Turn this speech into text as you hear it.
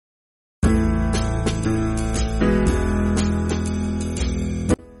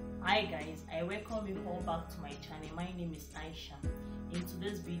welcome you all back to my channel. My name is Aisha. In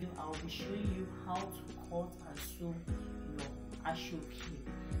today's video, I will be showing you how to cut and sew your Aso Oke.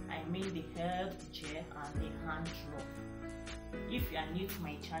 I mean the headgear and the hand drop. If you are new to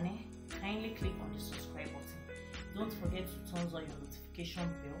my channel, kindly click on the subscribe button. Don't forget to turn on your notification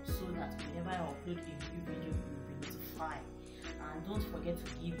bell so that whenever I upload a new video, you will be notified. And don't forget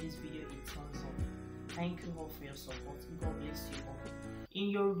to give this video a thumbs up. Thank you all for your support. God bless you all. In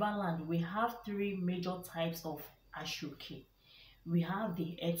Yoruba land, we have three major types of Aso Oke. We have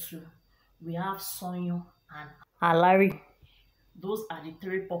the etu, we have sonyo, and alari. Those are the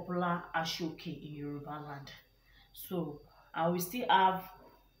three popular Aso Oke in Yoruba land. So I will still have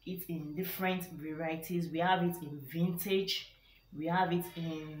it in different varieties. We have it in vintage, we have it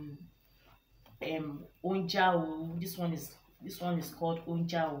in onjao. This one is called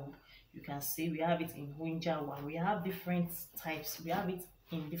onjao. You can see we have it in onjao, and we have different types. We have it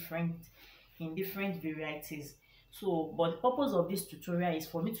in different varieties. So but the purpose of this tutorial is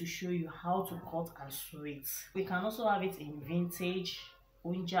for me to show you how to cut and sew it. We can also have it in vintage,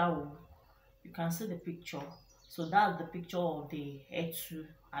 onjao. You can see the picture. So that's the picture of the etu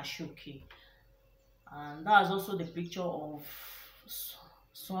Aso Oke, and that's also the picture of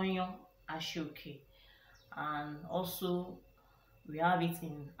sonyo Aso Oke, and also we have it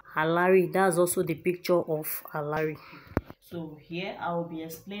in alari. That's also the picture of alari. So here I will be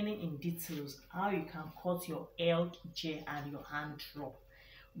explaining in details how you can cut your headgear and your hand drop.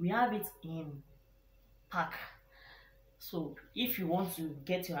 We have it in pack. So if you want to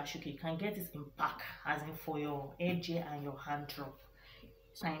get your Aso Oke, you can get it in pack, as in for your headgear and your hand drop.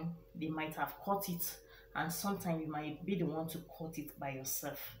 Sometimes they might have cut it, and sometimes you might be the one to cut it by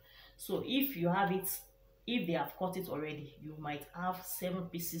yourself. So if you have it, if they have cut it already, you might have 7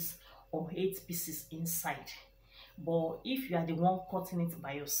 pieces or 8 pieces inside. But if you are the one cutting it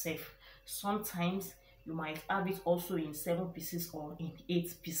by yourself, sometimes you might have it also in 7 pieces or in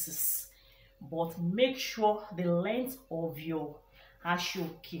 8 pieces. But make sure the length of your Aso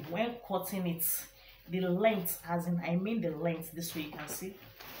Oke when cutting it, the length, as in I mean the length, this way you can see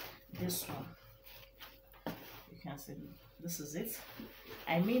this one. You can see this is it.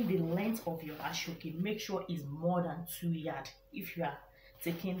 I mean the length of your Aso Oke, make sure is more than 2 yards. If you are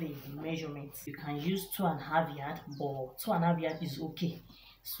taking the measurements, you can use 2.5 yards, but 2.5 yards is okay.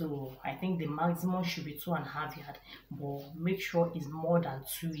 So I think the maximum should be 2.5 yards, but make sure it's more than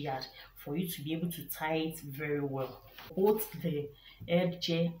 2 yards for you to be able to tie it very well. Both the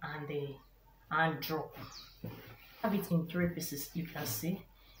headgear and the hand drop. Have it in 3 pieces. You can see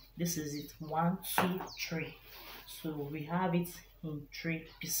this is it, 1, 2, 3. So we have it in 3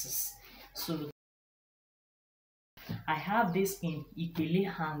 pieces. So I have this in ipele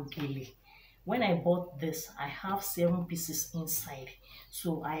and gele. When I bought this, I have 7 pieces inside.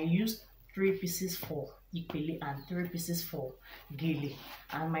 So I used 3 pieces for ipele and 3 pieces for gele,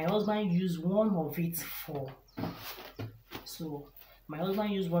 and my husband used one of it for. So my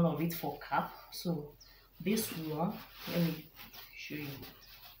husband used one of it for cap. So this one, let me show you.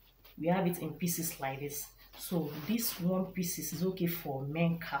 We have it in pieces like this. So this one pieces is okay for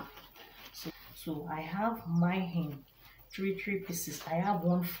men cap. So I have mine in 3 pieces. I have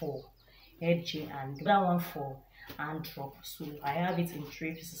one for headgear and the other one for hand drop. So I have it in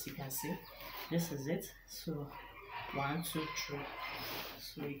 3 pieces. You can see this is it. So 1, 2, 3.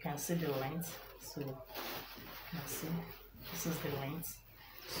 So you can see the length. So you can see this is the length.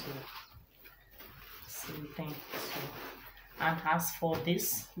 So same thing. So, and as for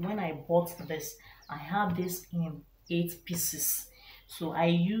this, when I bought this, I have this in 8 pieces. So I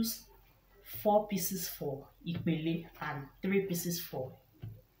use 4 pieces for ipele and 3 pieces for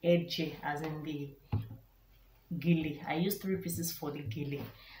headgear, as in the gele. I use 3 pieces for the gele,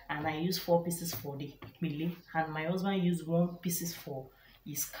 and I use 4 pieces for the ipele, and my husband used 1 pieces for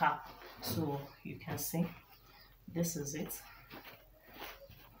his cap. So you can see this is it.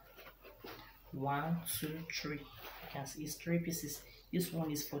 1, 2, 3. You can see it's 3 pieces. This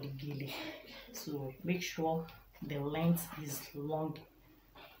one is for the gele. So make sure the length is long.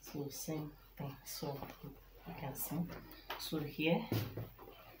 So same thing. So you can see. So here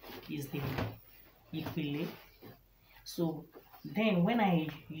is the ipele. So then when I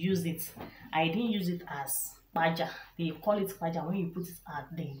use it, I didn't use it as paja. They call it paja when you put it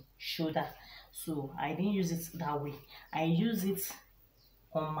at the shoulder. So I didn't use it that way. I use it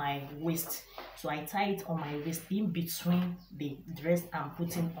on my waist. So I tie it on my waist in between the dress I'm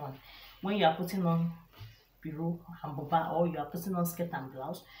putting on. When you are putting on biro and boba, or you are putting on skirt and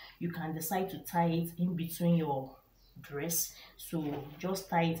blouse, you can decide to tie it in between your dress. So just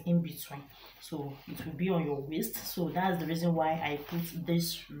tie it in between, so it will be on your waist. So that's the reason why I put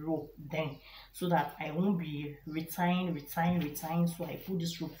this rope then, so that I won't be retying. So I put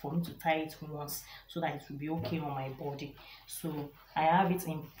this rope for me to tie it once, so that it will be okay on my body. So I have it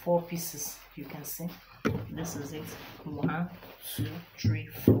in 4 pieces. You can see this is it. 1, 2, 3,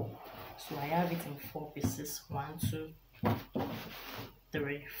 4. So I have it in 4 pieces. 1, 2,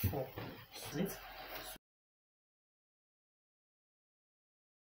 3, 4. This is it.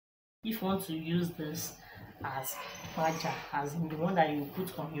 If you want to use this as badger, as in the one that you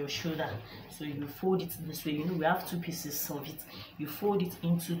put on your shoulder, so you fold it this way. You know, we have 2 pieces of it. You fold it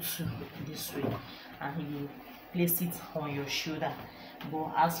into 2 this way, and you place it on your shoulder.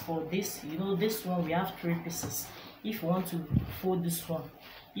 But as for this, you know, this one we have 3 pieces. If you want to fold this one,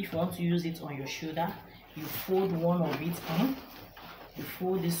 if you want to use it on your shoulder, you fold one of it in. You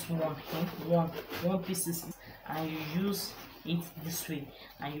fold this one in, one pieces, and you use it this way,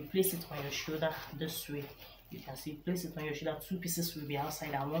 and you place it on your shoulder this way. You can see, place it on your shoulder. 2 pieces will be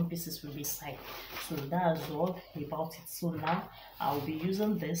outside and 1 pieces will be inside. So that's all about it. So now I'll be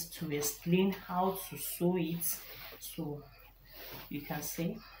using this to explain how to sew it. So you can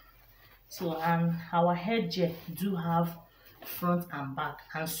see, so, and our headgear do have front and back,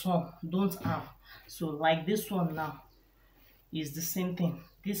 and some don't have. So like this one now is the same thing.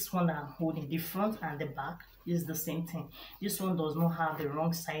 This one that I'm holding, the front and the back, is the same thing. This one does not have the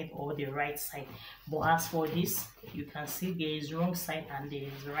wrong side or the right side. But as for this, you can see there is wrong side and there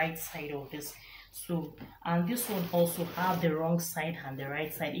is right side of this. So, and this one also have the wrong side and the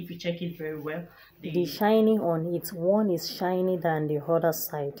right side. If you check it very well, the shining on it, one is shiny than the other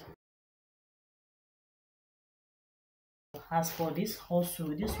side. As for this also,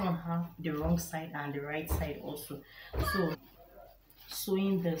 this one have the wrong side and the right side also. So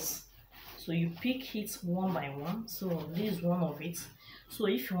sewing this, so you pick it one by one. So this is one of it. So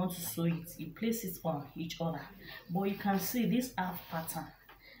if you want to sew it, you place it on each other. But you can see this half pattern,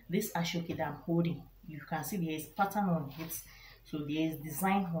 this Aso Oke that I'm holding, you can see there is pattern on it. So there is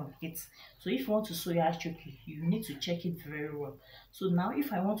design on it. So if you want to sew your Aso Oke, you need to check it very well. So now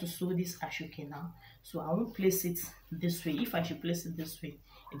if I want to sew this Aso Oke now, so I won't place it this way. If I should place it this way,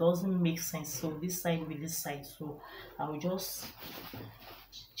 it doesn't make sense. So this side with this side, so I will just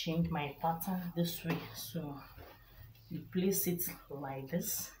change my pattern this way. So you place it like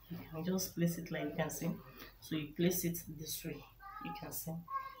this. You can just place it like you can see. So you place it this way, you can see.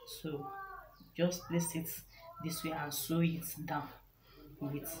 So just place it this way and sew it down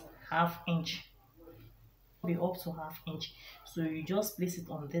with ½ inch, be up to ½ inch. So you just place it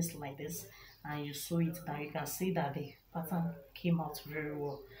on this like this and you sew it down. You can see that the pattern came out very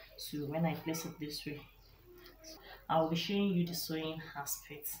well. So when I place it this way, I'll be showing you the sewing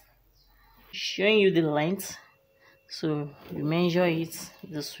aspect, showing you the length. So you measure it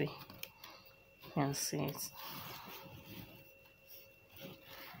this way, you can see it.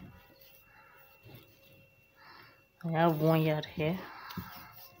 I have 1 yard here.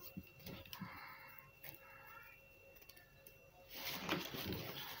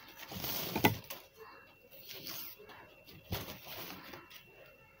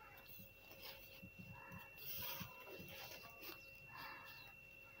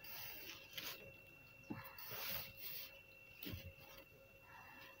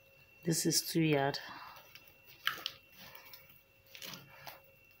 This is 2 yard.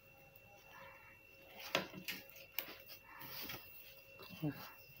 You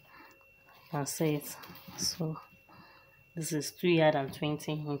can see it. So this is 2 yard and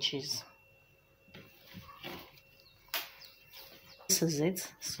 20 inches. This is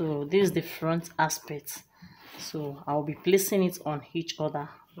it. So this is the front aspect. So I'll be placing it on each other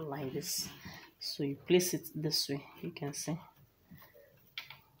like this. So you place it this way, you can see.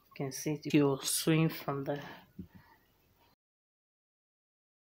 You can see it. You're sewing from there.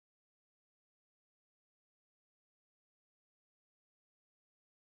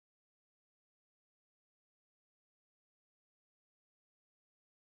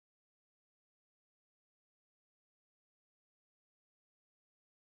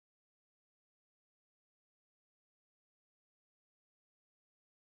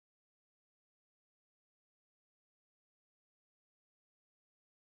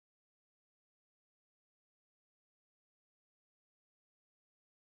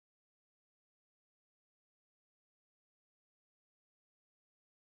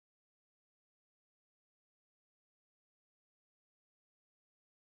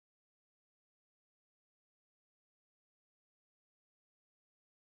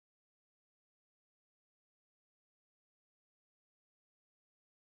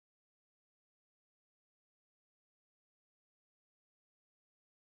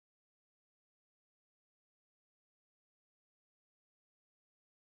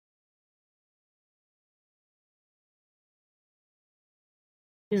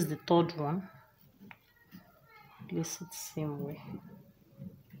 This is the third one. Place it same way.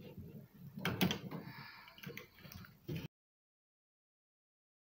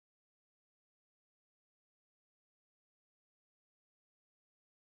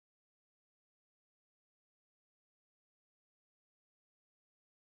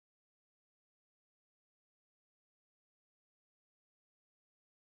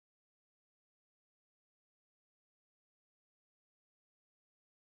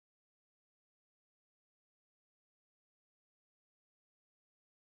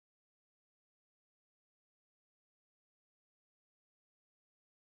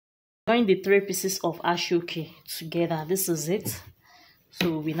 Join the 3 pieces of Aso Oke together. This is it.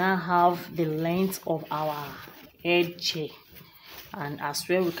 So we now have the length of our headgear, and as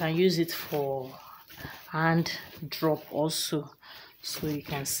well we can use it for hand drop also. So you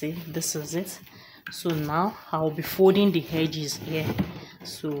can see this is it. So now I'll be folding the edges here.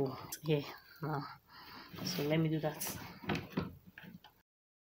 So here now. So let me do that.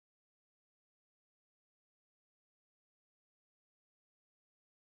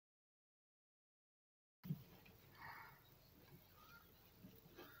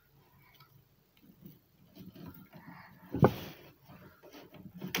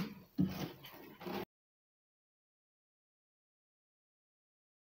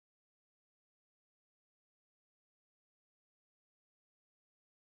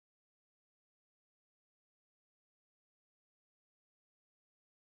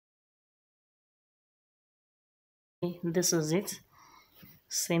 This is it.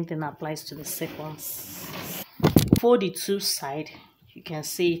 Same thing applies to the seconds. For the two side, you can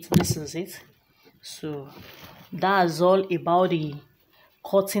see it. This is it. So that's all about the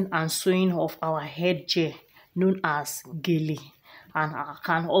cutting and sewing of our headgear, known as gele, and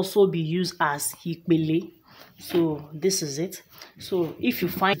can also be used as hikbele. So this is it. So if you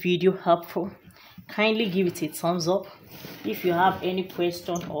find the video helpful, kindly give it a thumbs up. If you have any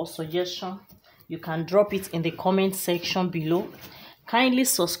question or suggestion, you can drop it in the comment section below. Kindly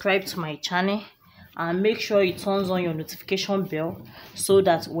subscribe to my channel and make sure you turn on your notification bell so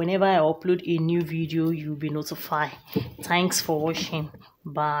that whenever I upload a new video, you'll be notified. Thanks for watching.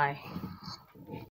 Bye.